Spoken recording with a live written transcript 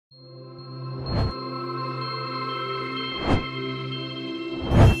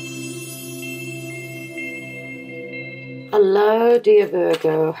Hello, dear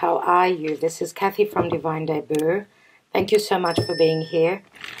Virgo. How are you? This is Kathy from Divine Debut. Thank you so much for being here.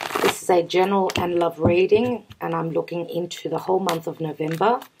 This is a general and love reading, and I'm looking into the whole month of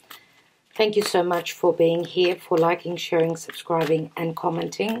November. Thank you so much for being here, for liking, sharing, subscribing, and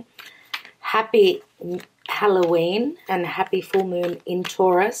commenting. Happy Halloween and happy full moon in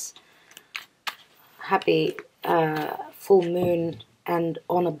Taurus. Happy full moon and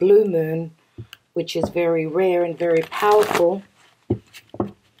on a blue moon, which is very rare and very powerful.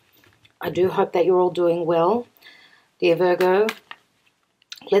 I do hope that you're all doing well, dear Virgo.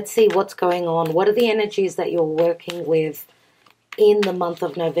 Let's see what's going on. What are the energies that you're working with in the month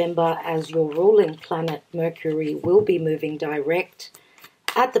of November, as your ruling planet Mercury will be moving direct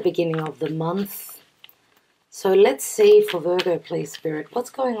at the beginning of the month. So let's see for Virgo, please, Spirit. What's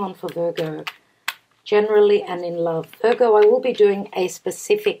going on for Virgo generally and in love? Virgo, I will be doing a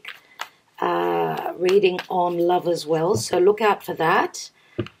specific reading on love as well, so look out for that.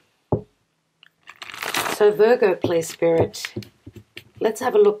 So Virgo, please, Spirit, let's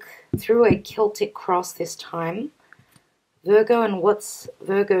have a look through a Celtic cross this time. Virgo, and what's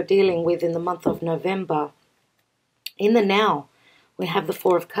Virgo dealing with in the month of November? In the now, we have the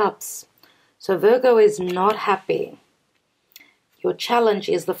Four of Cups. So Virgo is not happy. Your challenge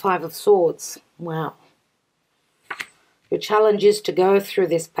is the Five of Swords. Wow. Your challenge is to go through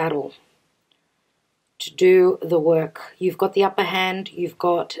this battle, to do the work. You've got the upper hand, you've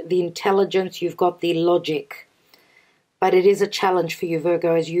got the intelligence, you've got the logic. But it is a challenge for you,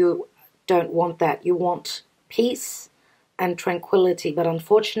 Virgo, as you don't want that. You want peace and tranquility. But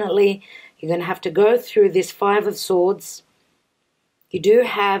unfortunately, you're going to have to go through this Five of Swords. You do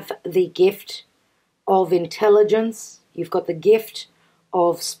have the gift of intelligence. You've got the gift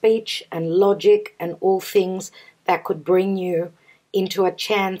of speech and logic and all things that could bring you into a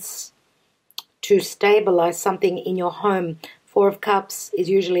chance to stabilize something in your home. Four of Cups is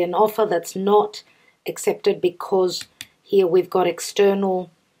usually an offer that's not accepted, because here we've got external,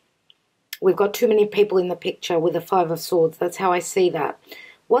 we've got too many people in the picture with the Five of Swords. That's how I see that.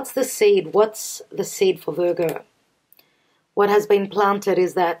 What's the seed? What's the seed for Virgo? What has been planted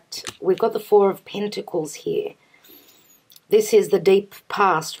is that we've got the Four of Pentacles here. This is the deep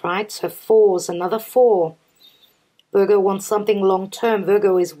past, right? So fours, another four. Virgo wants something long-term.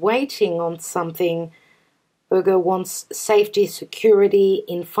 Virgo is waiting on something. Virgo wants safety, security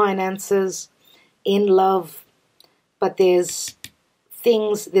in finances, in love. But there's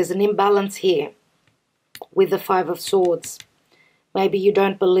an imbalance here with the Five of Swords. Maybe you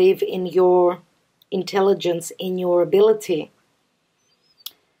don't believe in your intelligence, in your ability.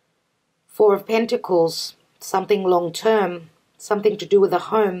 Four of Pentacles, something long-term, something to do with a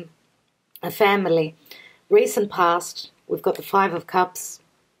home, a family. Recent past, we've got the Five of Cups.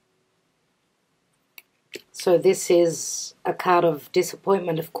 So this is a card of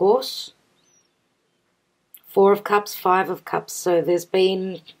disappointment, of course. Four of Cups, Five of Cups. So there's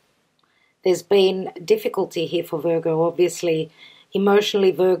been difficulty here for Virgo. Obviously,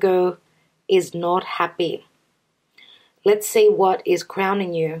 emotionally, Virgo is not happy. Let's see what is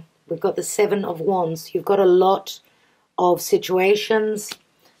crowning you. We've got the Seven of Wands. You've got a lot of situations,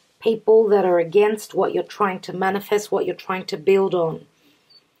 people that are against what you're trying to manifest, what you're trying to build on.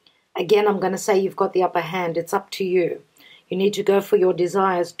 Again, I'm going to say you've got the upper hand. It's up to you. You need to go for your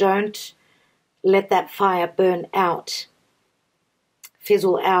desires. Don't let that fire burn out,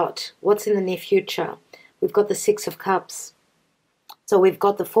 fizzle out. What's in the near future? We've got the Six of Cups. So we've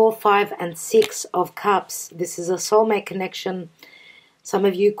got the 4, 5, and 6 of Cups. This is a soulmate connection. Some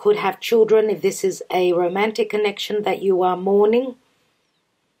of you could have children if this is a romantic connection that you are mourning.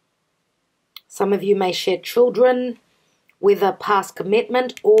 Some of you may share children with a past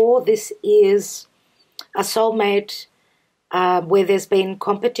commitment, or this is a soulmate where there's been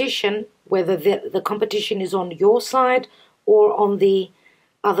competition, whether the competition is on your side or on the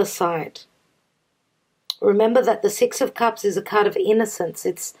other side. Remember that the Six of Cups is a card of innocence.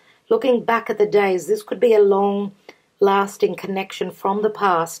 It's looking back at the days. This could be a long-lasting connection from the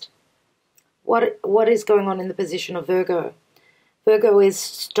past. What is going on in the position of Virgo? Virgo is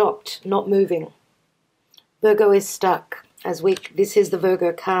stopped, not moving. Virgo is stuck. This is the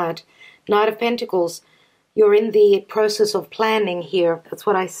Virgo card. Knight of Pentacles. You're in the process of planning here. That's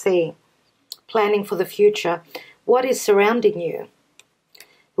what I see. Planning for the future. What is surrounding you?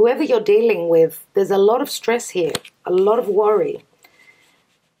 Whoever you're dealing with, there's a lot of stress here, a lot of worry,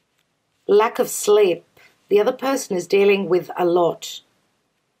 lack of sleep. The other person is dealing with a lot.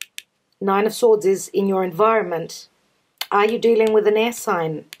 Nine of Swords is in your environment. Are you dealing with an air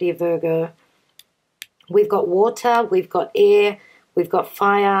sign, dear Virgo? We've got water, we've got air, we've got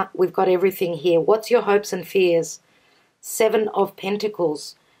fire, we've got everything here. What's your hopes and fears? Seven of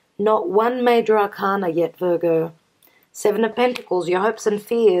Pentacles. Not one major arcana yet, Virgo. Seven of Pentacles, your hopes and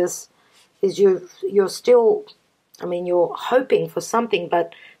fears is you're still, I mean, you're hoping for something,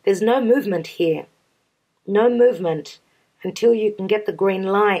 but there's no movement here. No movement until you can get the green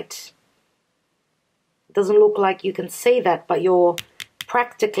light. It doesn't look like you can see that, but you're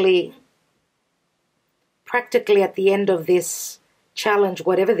practically at the end of this challenge,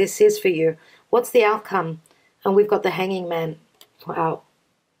 whatever this is for you. What's the outcome? And we've got the Hanging Man. Wow.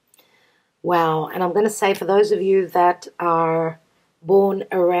 Wow. And I'm going to say for those of you that are born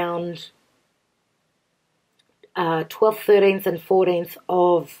around 12th, 13th and 14th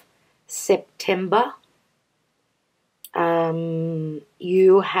of September,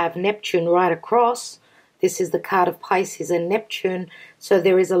 you have Neptune right across. This is the card of Pisces and Neptune. So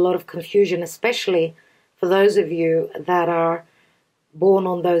there is a lot of confusion, especially for those of you that are born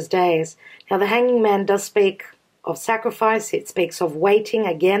on those days. Now, the Hanging Man does speak of sacrifice. It speaks of waiting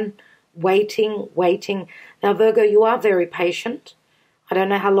again. Waiting, waiting. Now, Virgo, you are very patient. I don't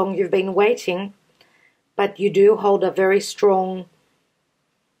know how long you've been waiting, but you do hold a very strong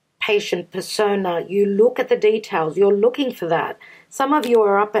patient persona. You look at the details. You're looking for that. Some of you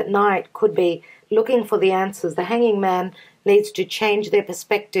are up at night, could be looking for the answers. The Hanging Man needs to change their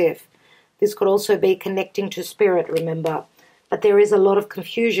perspective. This could also be connecting to spirit, remember. But there is a lot of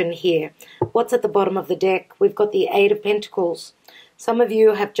confusion here. What's at the bottom of the deck? We've got the Eight of Pentacles. Some of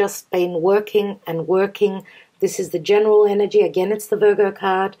you have just been working and working. This is the general energy. Again, it's the Virgo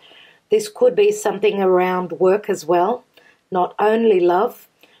card. This could be something around work as well, not only love.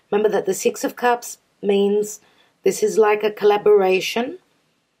 Remember that the Six of Cups means this is like a collaboration.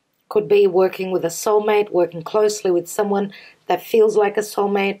 Could be working with a soulmate, working closely with someone that feels like a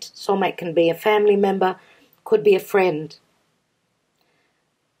soulmate. Soulmate can be a family member, could be a friend.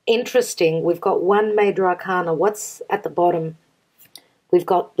 Interesting, we've got one major arcana. What's at the bottom? We've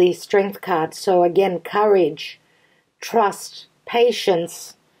got the Strength card. So again, courage, trust,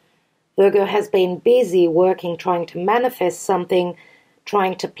 patience. Virgo has been busy working, trying to manifest something,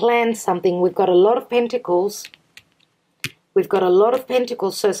 trying to plan something. We've got a lot of Pentacles. We've got a lot of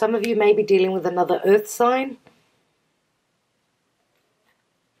Pentacles. So some of you may be dealing with another earth sign.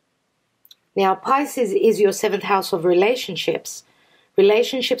 Now, Pisces is your seventh house of relationships.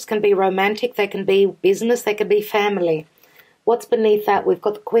 Relationships can be romantic, they can be business, they can be family. What's beneath that? We've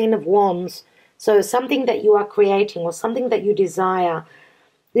got the Queen of Wands. So something that you are creating or something that you desire.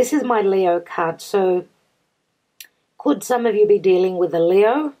 This is my Leo card. So could some of you be dealing with a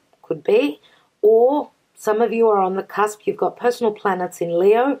Leo? Could be. Or some of you are on the cusp. You've got personal planets in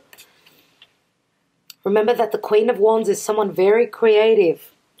Leo. Remember that the Queen of Wands is someone very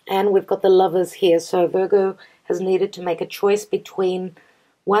creative. And we've got the Lovers here. So Virgo has needed to make a choice between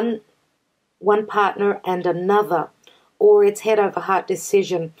one partner and another. Or it's head over heart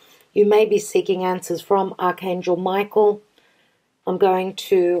decision. You may be seeking answers from Archangel Michael. I'm going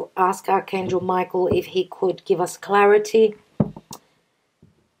to ask Archangel Michael if he could give us clarity.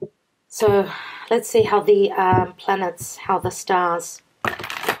 So let's see how the planets, how the stars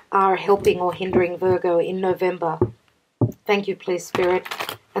are helping or hindering Virgo in November. Thank you, please, Spirit.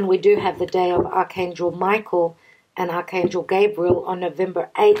 And we do have the day of Archangel Michael and Archangel Gabriel on November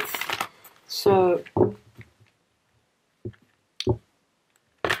 8th. So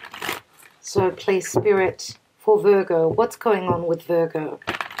please, Spirit, for Virgo, what's going on with Virgo?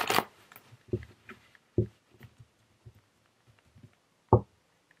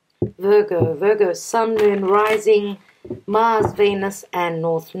 Virgo, Sun, Moon, Rising, Mars, Venus, and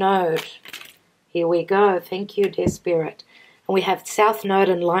North Node. Here we go. Thank you, dear Spirit. And we have South Node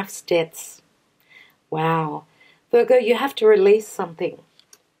and Life's Debts. Wow. Virgo, you have to release something.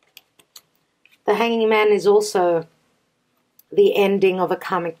 The Hanging Man is also the ending of a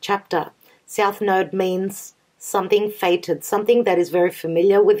karmic chapter. South Node means something fated, something that is very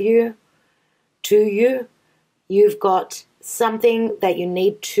familiar with you, to you. You've got something that you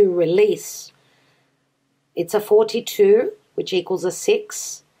need to release. It's a 42, which equals a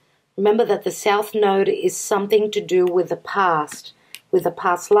 6. Remember that the South Node is something to do with the past, with a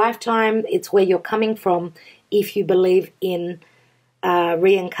past lifetime. It's where you're coming from if you believe in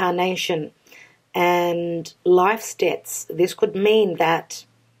reincarnation. And life's debts, this could mean that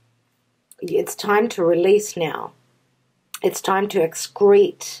it's time to release now. It's time to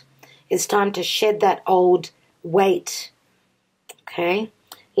excrete. It's time to shed that old weight. Okay?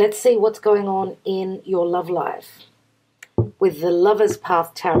 Let's see what's going on in your love life with the Lover's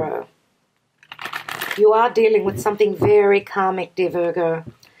Path Tarot. You are dealing with something very karmic, dear Virgo.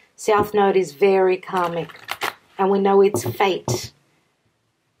 South Node is very karmic. And we know it's fate.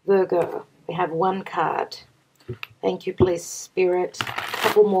 Virgo, we have one card. Thank you, please, Spirit. A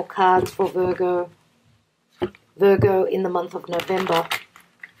couple more cards for Virgo. Virgo in the month of November.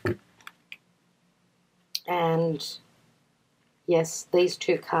 And yes, these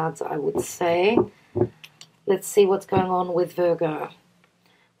two cards, I would say. Let's see what's going on with Virgo.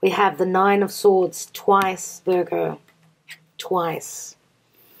 We have the Nine of Swords twice, Virgo. Twice.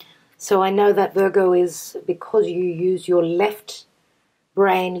 So I know that Virgo is, because you use your left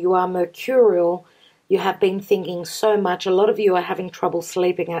brain, you are mercurial, you have been thinking so much. A lot of you are having trouble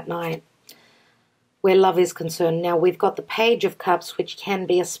sleeping at night where love is concerned. Now we've got the Page of Cups, which can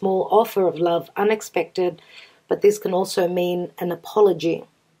be a small offer of love, unexpected, but this can also mean an apology.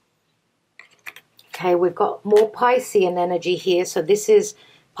 Okay, we've got more Piscean energy here. So this is,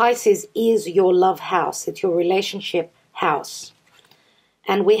 Pisces is your love house. It's your relationship house.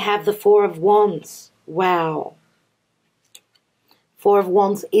 And we have the Four of Wands. Wow. Four of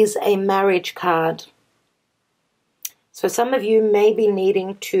Wands is a marriage card. So some of you may be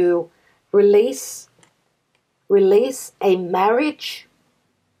needing to release a marriage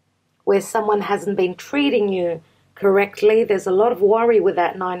where someone hasn't been treating you correctly. There's a lot of worry with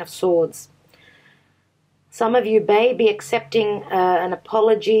that Nine of Swords. Some of you may be accepting an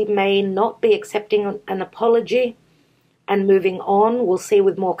apology, may not be accepting an apology and moving on. We'll see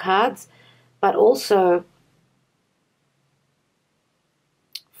with more cards. But also,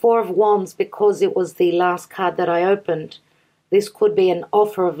 Four of Wands, because it was the last card that I opened. This could be an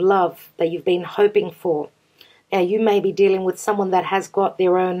offer of love that you've been hoping for. Now, you may be dealing with someone that has got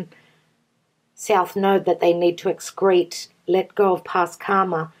their own South Node that they need to excrete, let go of past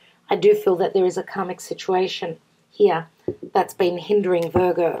karma. I do feel that there is a karmic situation here that's been hindering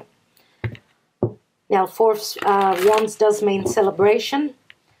Virgo. Now, Four of Wands does mean celebration.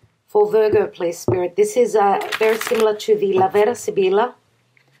 For Virgo, please, Spirit. This is very similar to the La Vera Sibilla.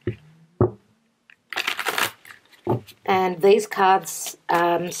 And these cards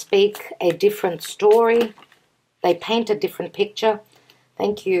speak a different story. They paint a different picture.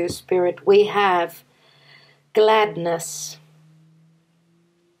 Thank you, Spirit. We have gladness,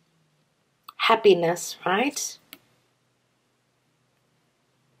 happiness, right?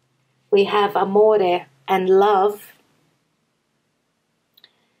 We have amore and love.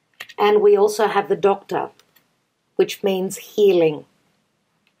 And we also have the Doctor, which means healing.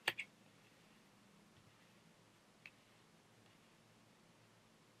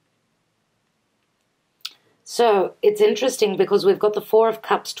 So it's interesting because we've got the Four of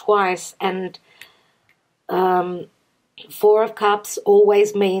Cups twice, and Four of Cups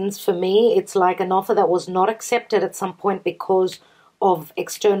always means, for me, it's like an offer that was not accepted at some point because of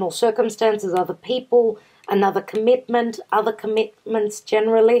external circumstances, other people, another commitment, other commitments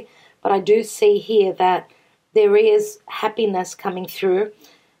generally. But I do see here that there is happiness coming through.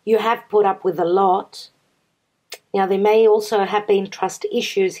 You have put up with a lot. Now, there may also have been trust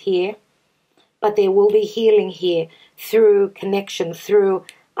issues here, but there will be healing here through connection, through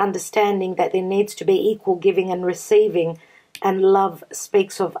understanding that there needs to be equal giving and receiving. And love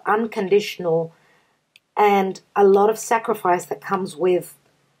speaks of unconditional and a lot of sacrifice that comes with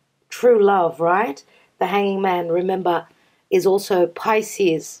true love, right? The Hanging Man, remember, is also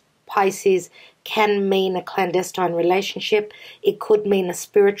Pisces. Pisces can mean a clandestine relationship. It could mean a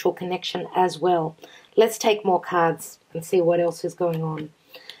spiritual connection as well. Let's take more cards and see what else is going on.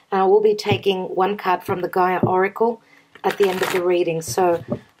 We'll be taking one card from the Gaia Oracle at the end of the reading. So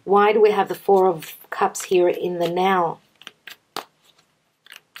why do we have the Four of Cups here in the now?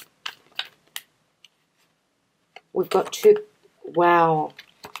 We've got three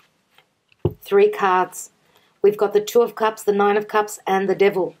cards. We've got the Two of Cups, the Nine of Cups, and the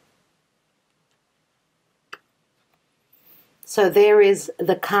Devil. So there is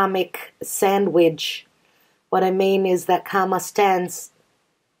the karmic sandwich. What I mean is that karma stands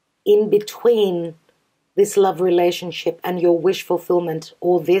in between this love relationship and your wish fulfillment,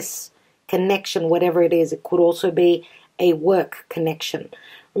 or this connection, whatever it is. It could also be a work connection.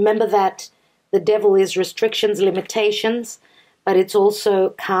 Remember that the Devil is restrictions, limitations, but it's also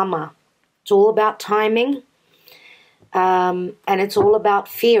karma. It's all about timing, and it's all about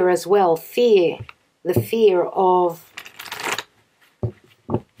fear as well. Fear, the fear of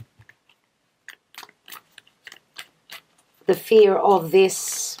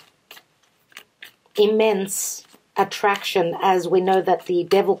this immense attraction, as we know that the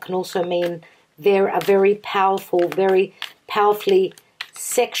Devil can also mean a very powerful, very powerfully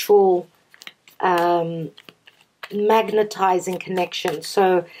sexual, magnetizing connection.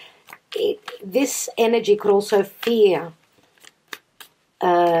 So this energy could also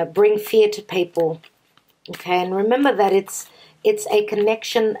bring fear to people. Okay, and remember that it's It's a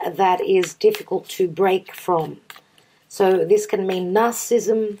connection that is difficult to break from. So this can mean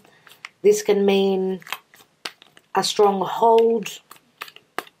narcissism. This can mean a strong hold.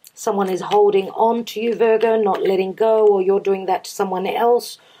 Someone is holding on to you, Virgo, not letting go, or you're doing that to someone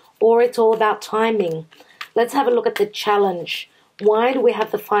else, or it's all about timing. Let's have a look at the challenge. Why do we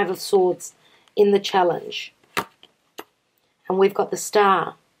have the Five of Swords in the challenge? And we've got the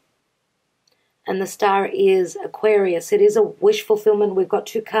Star. And the Star is Aquarius. It is a wish fulfillment. We've got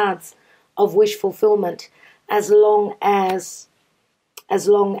two cards of wish fulfillment. As long as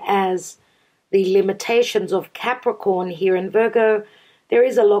the limitations of Capricorn here in Virgo, there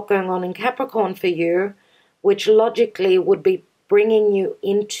is a lot going on in Capricorn for you, which logically would be bringing you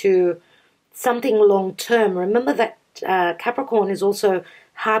into something long-term. Remember that Capricorn is also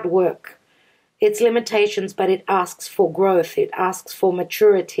hard work. It's limitations, but it asks for growth. It asks for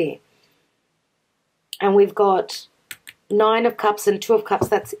maturity. And we've got 9 of Cups and 2 of Cups.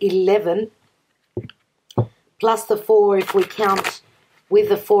 That's 11. Plus the 4, if we count with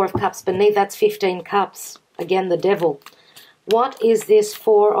the 4 of Cups beneath, that's 15 cups. Again, the Devil. What is this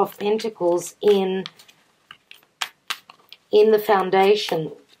 4 of Pentacles in the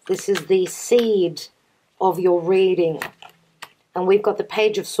foundation? This is the seed of your reading. And we've got the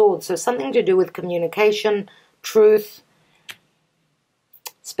Page of Swords. So something to do with communication, truth,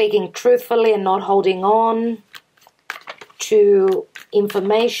 speaking truthfully and not holding on to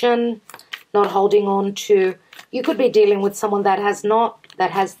information, not holding on to... You could be dealing with someone that has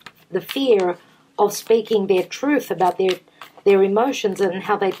the fear of speaking their truth about their emotions and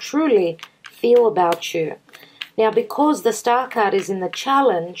how they truly feel about you. Now, because the Star card is in the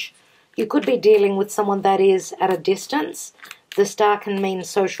challenge, you could be dealing with someone that is at a distance. The Star can mean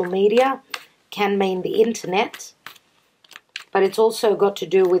social media, can mean the internet, but it's also got to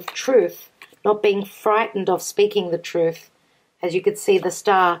do with truth, not being frightened of speaking the truth. As you could see, the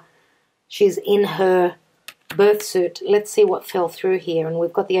Star, she's in her birth suit. Let's see what fell through here. And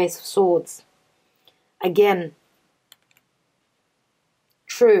we've got the Ace of Swords. Again,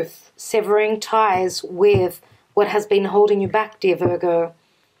 truth, severing ties with what has been holding you back, dear Virgo.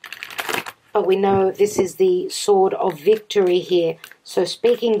 But we know this is the sword of victory here. So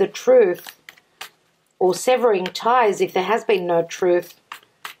speaking the truth or severing ties if there has been no truth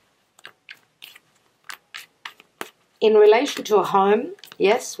in relation to a home.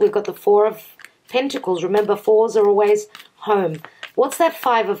 Yes, we've got the 4 of Pentacles. Remember, 4s are always home. What's that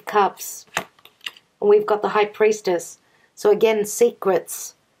 5 of Cups? And we've got the High Priestess. So again,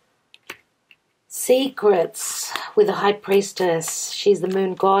 secrets. Secrets with the High Priestess. She's the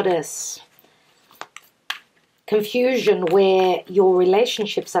Moon Goddess. Confusion where your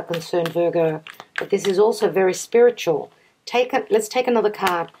relationships are concerned, Virgo. But this is also very spiritual. Let's take another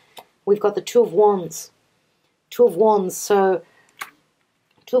card. We've got the 2 of Wands. 2 of Wands. So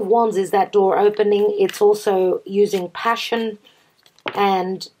 2 of Wands is that door opening. It's also using passion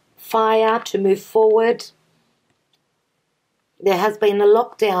and fire to move forward. There has been a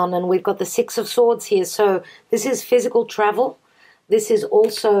lockdown, and we've got the 6 of Swords here. So this is physical travel. This is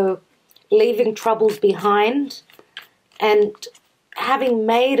also leaving troubles behind and having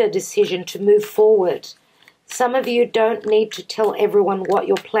made a decision to move forward. Some of you don't need to tell everyone what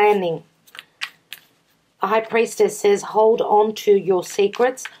you're planning. A High Priestess says hold on to your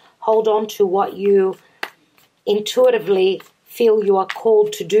secrets. Hold on to what you intuitively feel you are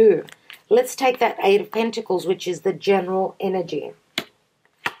called to do. Let's take that 8 of Pentacles, which is the general energy.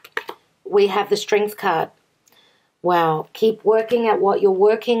 We have the Strength card. Wow. Keep working at what you're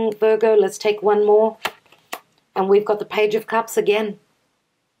working, Virgo. Let's take one more. And we've got the Page of Cups again.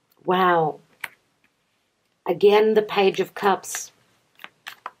 Wow. Again, the Page of Cups.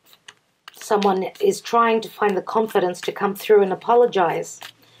 Someone is trying to find the confidence to come through and apologize.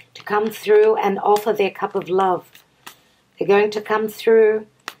 To come through and offer their cup of love. They're going to come through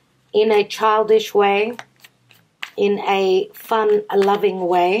in a childish way, in a fun, loving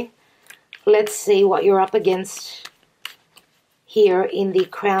way. Let's see what you're up against here in the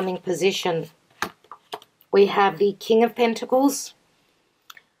crowning position. We have the King of Pentacles,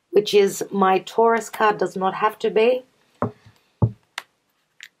 which is my Taurus card, does not have to be.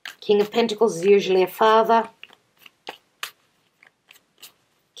 King of Pentacles is usually a father.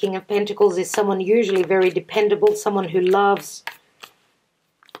 King of Pentacles is someone usually very dependable, someone who loves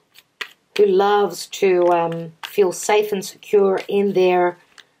to feel safe and secure in their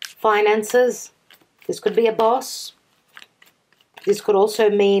finances. This could be a boss. This could also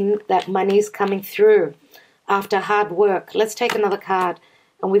mean that money's coming through after hard work. Let's take another card.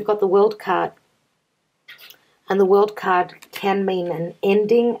 And we've got the World card. And the World card can mean an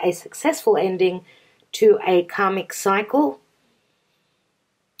ending, a successful ending to a karmic cycle.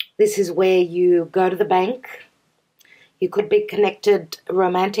 This is where you go to the bank. You could be connected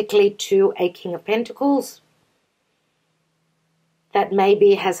romantically to a King of Pentacles that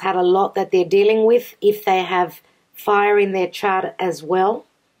maybe has had a lot that they're dealing with if they have fire in their chart as well.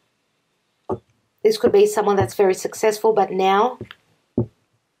 This could be someone that's very successful, but now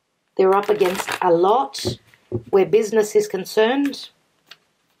they're up against a lot where business is concerned.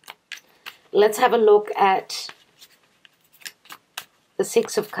 Let's have a look at the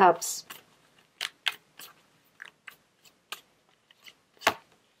Six of Cups.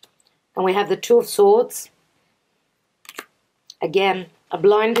 And we have the Two of Swords. Again, a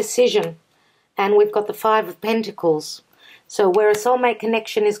blind decision. And we've got the Five of Pentacles. So where a soulmate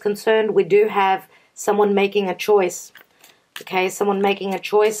connection is concerned, we do have someone making a choice. Okay, someone making a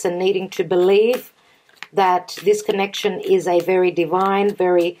choice and needing to believe that this connection is a very divine,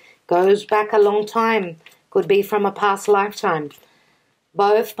 goes back a long time. Could be from a past lifetime.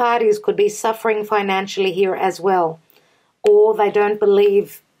 Both parties could be suffering financially here as well. Or they don't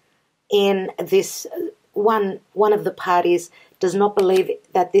believe in this. One of the parties does not believe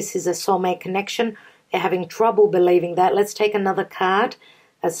that this is a soulmate connection. They're having trouble believing that. Let's take another card,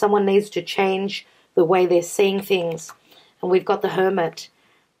 as someone needs to change the way they're seeing things. And we've got the Hermit.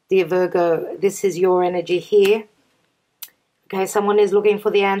 Dear Virgo, this is your energy here. Okay, someone is looking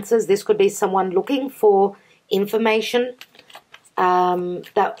for the answers. This could be someone looking for information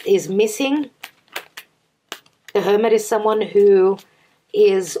that is missing. The Hermit is someone who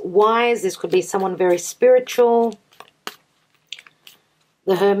is wise. This could be someone very spiritual.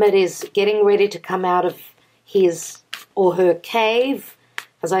 The Hermit is getting ready to come out of his or her cave.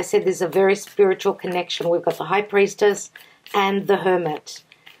 As I said, this is a very spiritual connection. We've got the High Priestess and the Hermit.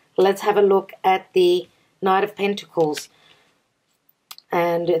 Let's have a look at the Knight of Pentacles.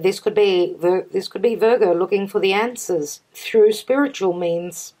 And this could be Virgo looking for the answers through spiritual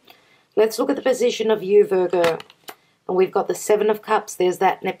means. Let's look at the position of you, Virgo. And we've got the Seven of Cups. There's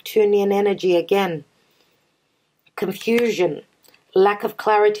that Neptunian energy again. Confusion, lack of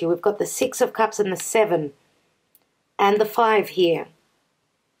clarity. We've got the Six of Cups and the Seven. And the Five here.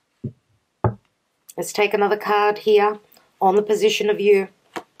 Let's take another card here on the position of you.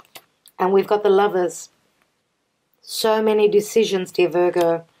 And we've got the Lovers. So many decisions, dear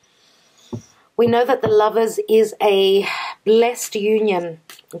Virgo. We know that the Lovers is a blessed union,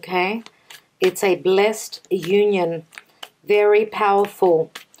 okay? It's a blessed union. Very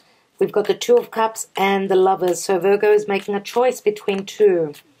powerful. We've got the Two of Cups and the Lovers. So Virgo is making a choice between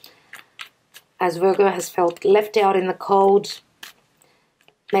two. As Virgo has felt left out in the cold.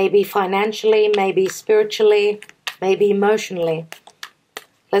 Maybe financially, maybe spiritually, maybe emotionally.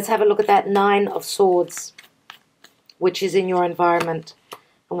 Let's have a look at that Nine of Swords, which is in your environment.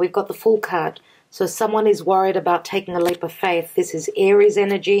 And we've got the Fool card. So someone is worried about taking a leap of faith. This is Aries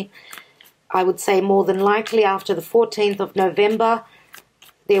energy. I would say more than likely after the 14th of November,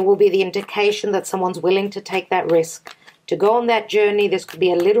 there will be the indication that someone's willing to take that risk. To go on that journey, this could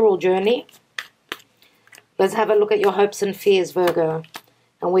be a literal journey. Let's have a look at your hopes and fears, Virgo.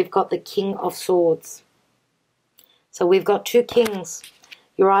 And we've got the King of Swords. So we've got two kings.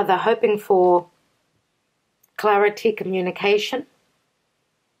 You're either hoping for clarity, communication.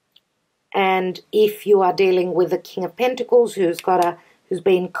 And if you are dealing with the King of Pentacles who's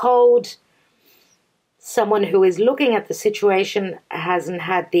been cold, someone who is looking at the situation hasn't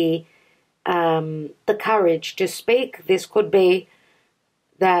had the courage to speak. This could be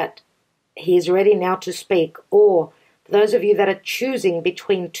that he is ready now to speak. Or for those of you that are choosing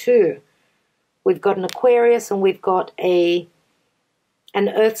between two, we've got an Aquarius and we've got an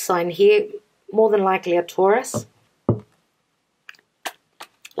earth sign here, more than likely a Taurus.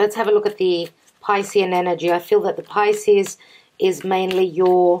 Let's have a look at the Piscean energy. I feel that the Pisces is mainly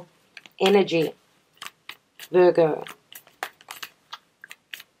your energy, Virgo.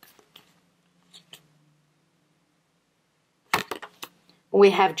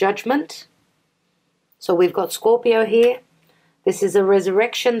 We have Judgment. So we've got Scorpio here. This is a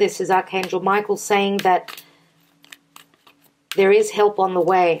resurrection. This is Archangel Michael saying that there is help on the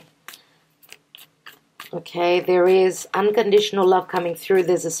way. Okay, there is unconditional love coming through.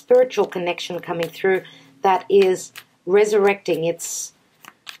 There's a spiritual connection coming through that is resurrecting. Its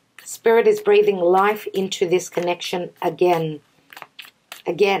spirit is breathing life into this connection again,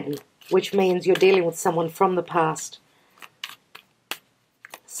 which means you're dealing with someone from the past.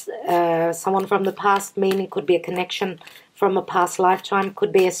 Someone from the past, meaning could be a connection from a past lifetime,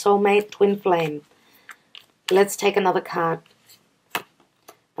 could be a soulmate, twin flame. Let's take another card.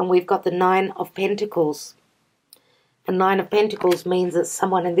 And we've got the Nine of Pentacles. A Nine of Pentacles means that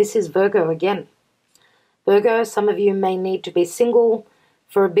someone, and this is Virgo again. Virgo, some of you may need to be single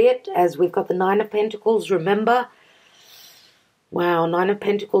for a bit, as we've got the Nine of Pentacles. Remember, wow, Nine of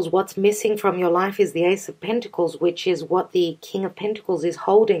Pentacles, what's missing from your life is the Ace of Pentacles, which is what the King of Pentacles is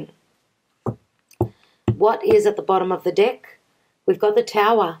holding. What is at the bottom of the deck? We've got the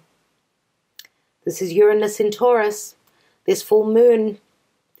Tower. This is Uranus in Taurus. This full moon,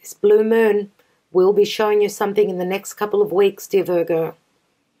 this blue moon, will be showing you something in the next couple of weeks, dear Virgo.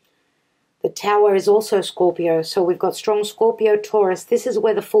 The Tower is also Scorpio, so we've got strong Scorpio, Taurus. This is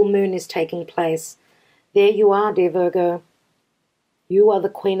where the full moon is taking place. There you are, dear Virgo. You are the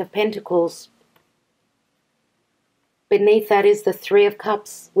Queen of Pentacles. Beneath that is the Three of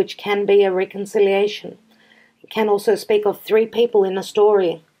Cups, which can be a reconciliation. It can also speak of three people in a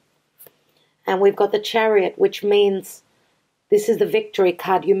story. And we've got the Chariot, which means this is the victory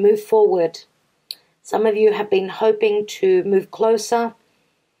card. You move forward. Some of you have been hoping to move closer,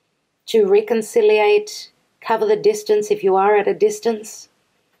 to reconciliate, cover the distance if you are at a distance,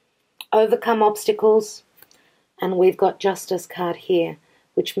 overcome obstacles. And we've got Justice card here,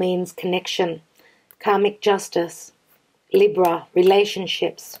 which means connection, karmic justice, Libra,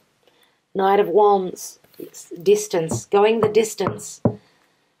 relationships, Knight of Wands, distance, going the distance.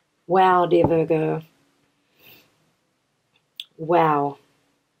 Wow, dear Virgo. Wow.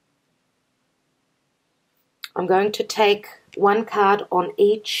 I'm going to take one card on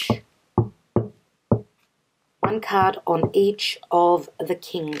each of the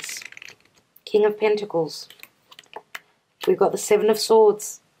kings. King of Pentacles. We've got the Seven of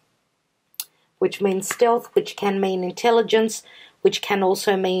Swords, which means stealth, which can mean intelligence, which can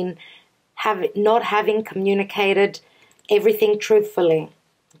also mean not having communicated everything truthfully.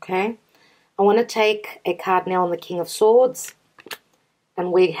 Okay? I want to take a card now on the King of Swords.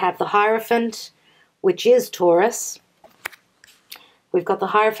 And we have the Hierophant, which is Taurus. We've got the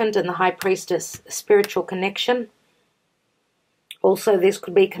Hierophant and the High Priestess, spiritual connection. Also, this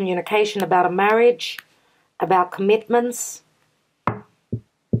could be communication about a marriage, about commitments,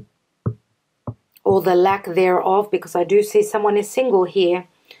 or the lack thereof, because I do see someone is single here.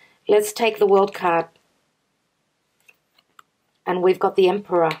 Let's take the World card. And we've got the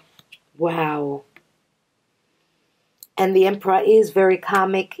Emperor. Wow. And the Emperor is very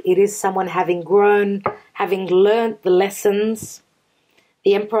karmic. It is someone having grown, having learnt the lessons.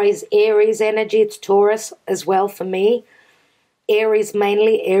 The Emperor is Aries energy. It's Taurus as well for me. Aries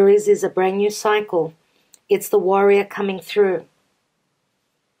mainly. Aries is a brand new cycle. It's the warrior coming through.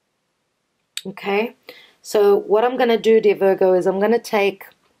 Okay. So what I'm going to do, dear Virgo, is I'm going to take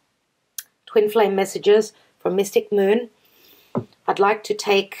twin flame messages from Mystic Moon. I'd like to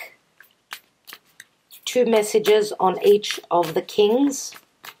take 2 messages on each of the kings.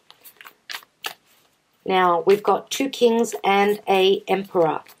 Now, we've got 2 kings and a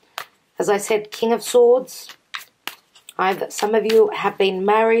emperor. As I said, King of Swords. Some of you have been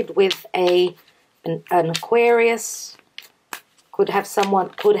married with an Aquarius. Could have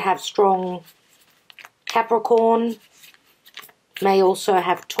strong Capricorn. May also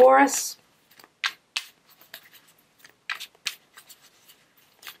have Taurus.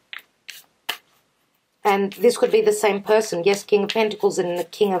 And this could be the same person. Yes, King of Pentacles and the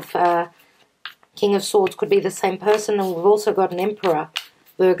King of Swords could be the same person. And we've also got an Emperor,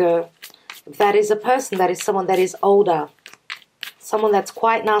 Virgo. If that is a person, that is someone that is older. Someone that's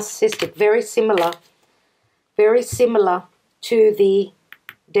quite narcissistic. Very similar to the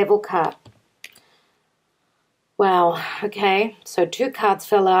Devil card. Wow, okay. So 2 cards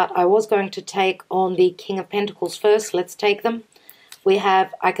fell out. I was going to take on the King of Pentacles first. Let's take them. We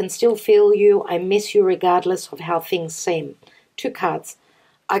have, I can still feel you. I miss you regardless of how things seem. 2 cards.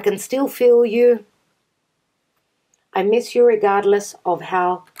 I can still feel you. I miss you regardless of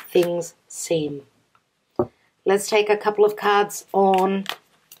how things seem. Let's take a couple of cards on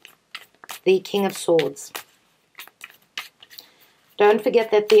the King of Swords. Don't forget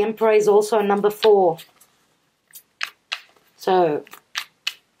that the Emperor is also number 4. So,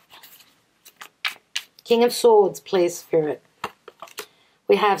 King of Swords, please, Spirit.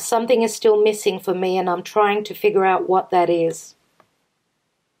 We have something is still missing for me, and I'm trying to figure out what that is.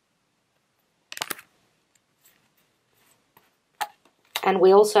 And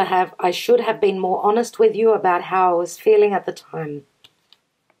we also have, I should have been more honest with you about how I was feeling at the time.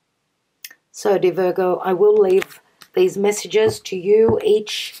 So, dear Virgo, I will leave these messages to you.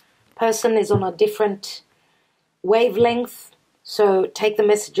 Each person is on a different wavelength, so take the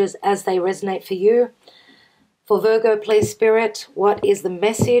messages as they resonate for you. For Virgo, please, Spirit, what is the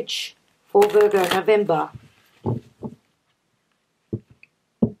message for Virgo November?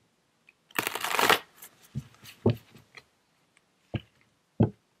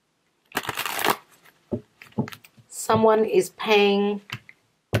 Someone is paying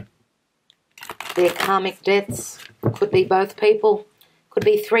their karmic debts. Could be both people. Could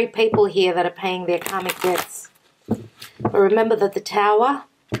be 3 people here that are paying their karmic debts. But remember that the Tower,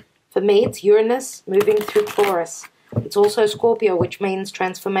 for me, it's Uranus moving through Taurus. It's also Scorpio, which means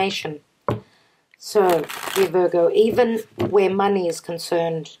transformation. So, dear Virgo, even where money is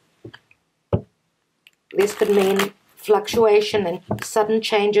concerned, this could mean fluctuation and sudden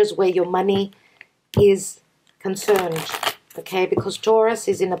changes where your money is concerned. Okay, because Taurus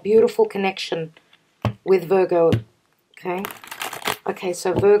is in a beautiful connection with Virgo. Okay. Okay,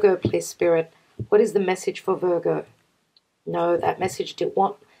 so Virgo, please, Spirit. What is the message for Virgo? No, that message did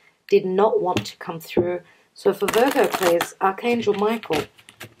not want to come through. So for Virgo, please, Archangel Michael,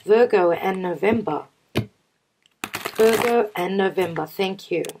 Virgo and November. Virgo and November,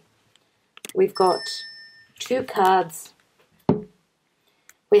 thank you. We've got 2 cards.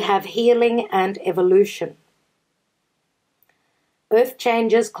 We have healing and evolution. Earth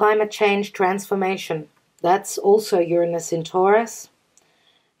changes, climate change, transformation. That's also Uranus in Taurus.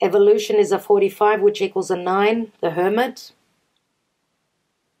 Evolution is a 45, which equals a 9, the Hermit.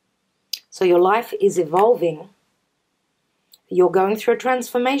 So your life is evolving. You're going through a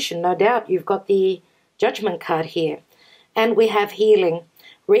transformation, no doubt. You've got the Judgment card here. And we have healing,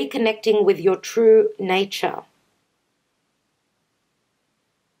 reconnecting with your true nature.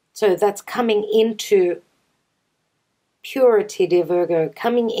 So that's coming into purity, dear Virgo,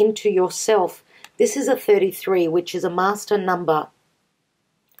 coming into yourself. This is a 33, which is a master number.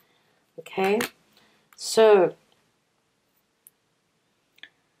 Okay, so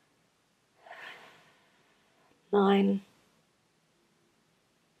nine.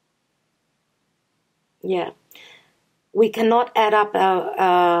 Yeah, we cannot add up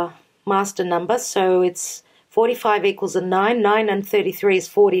our master number, so it's 45 equals a 9. 9 and 33 is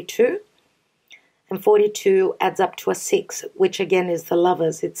 42. And 42 adds up to a 6, which again is the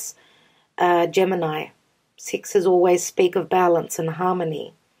Lovers. It's Gemini. 6s always speak of balance and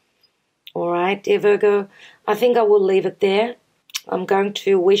harmony. All right, dear Virgo, I think I will leave it there. I'm going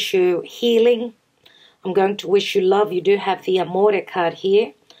to wish you healing. I'm going to wish you love. You do have the Amore card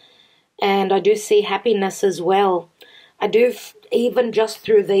here. And I do see happiness as well. I do, even just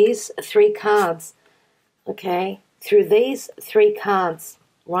through these 3 cards. Okay, through these 3 cards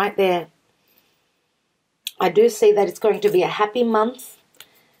right there. I do see that it's going to be a happy month.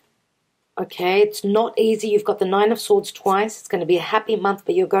 Okay, it's not easy. You've got the 9 of Swords twice. It's going to be a happy month,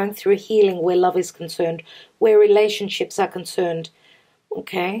 but you're going through healing where love is concerned, where relationships are concerned.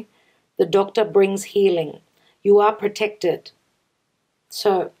 Okay, the Doctor brings healing. You are protected.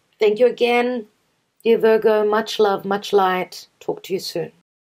 So, thank you again, dear Virgo. Much love, much light. Talk to you soon.